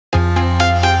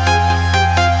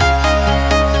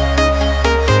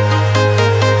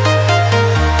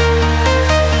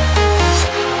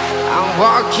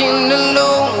walking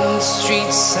alone, the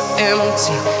streets are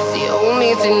empty. The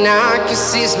only thing I can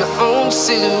see is my own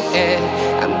silhouette.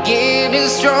 I'm getting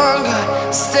stronger,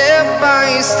 step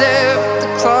by step. The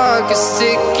clock is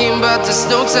ticking, but there's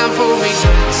no time for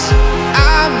regrets.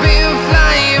 I've been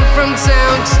flying from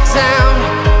town to town,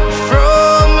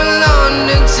 from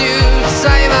London to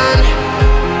Taiwan.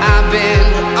 I've been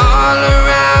all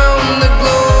around the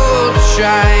globe,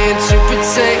 trying to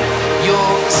protect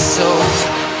your soul.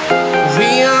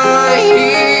 We are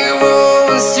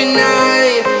heroes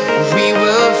tonight. We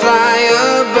will fly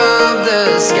above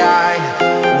the sky.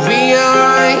 We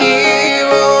are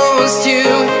heroes tonight.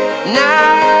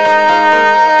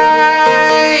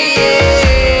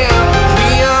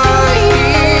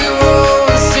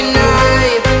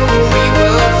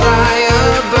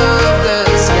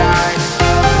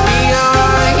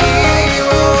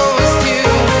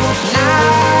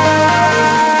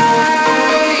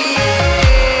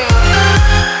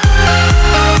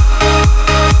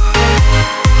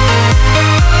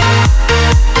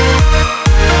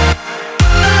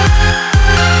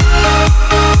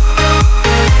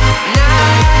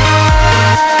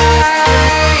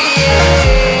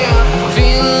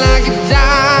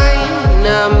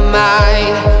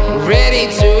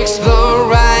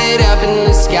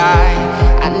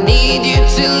 I need you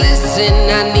to listen,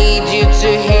 I need you to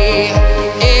hear,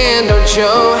 and don't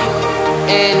show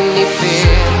any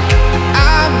fear.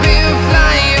 I've been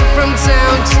flying from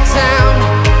town to town,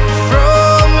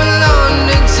 from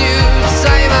London to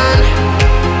Taiwan.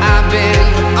 I've been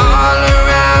all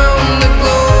around the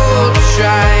globe,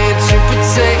 trying to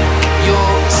protect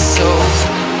your soul.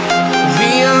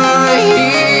 We are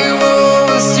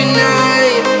heroes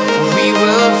tonight. We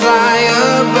will fly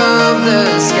above the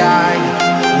sky.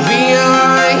 We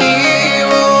are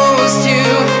heroes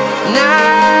tonight.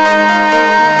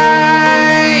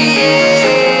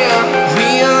 Yeah. We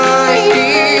are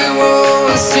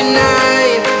heroes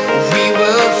tonight. We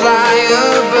will fly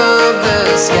above the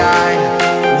sky.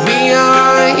 We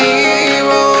are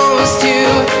heroes tonight.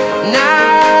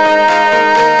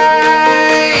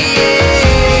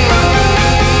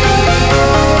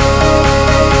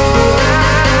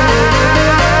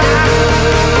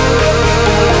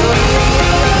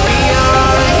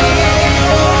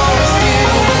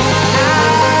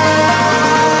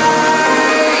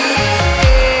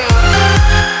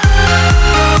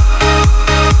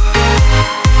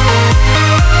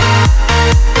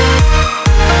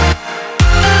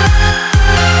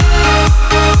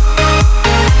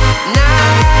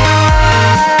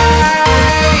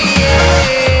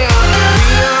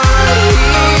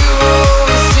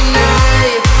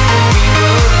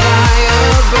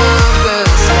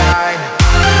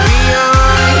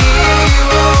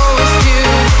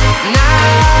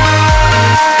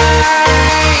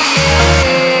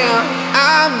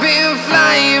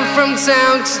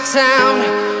 Town to town,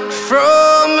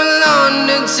 from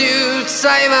London to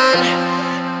Taiwan.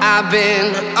 I've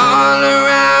been all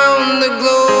around the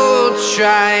globe,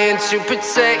 trying to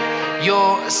protect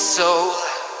your soul.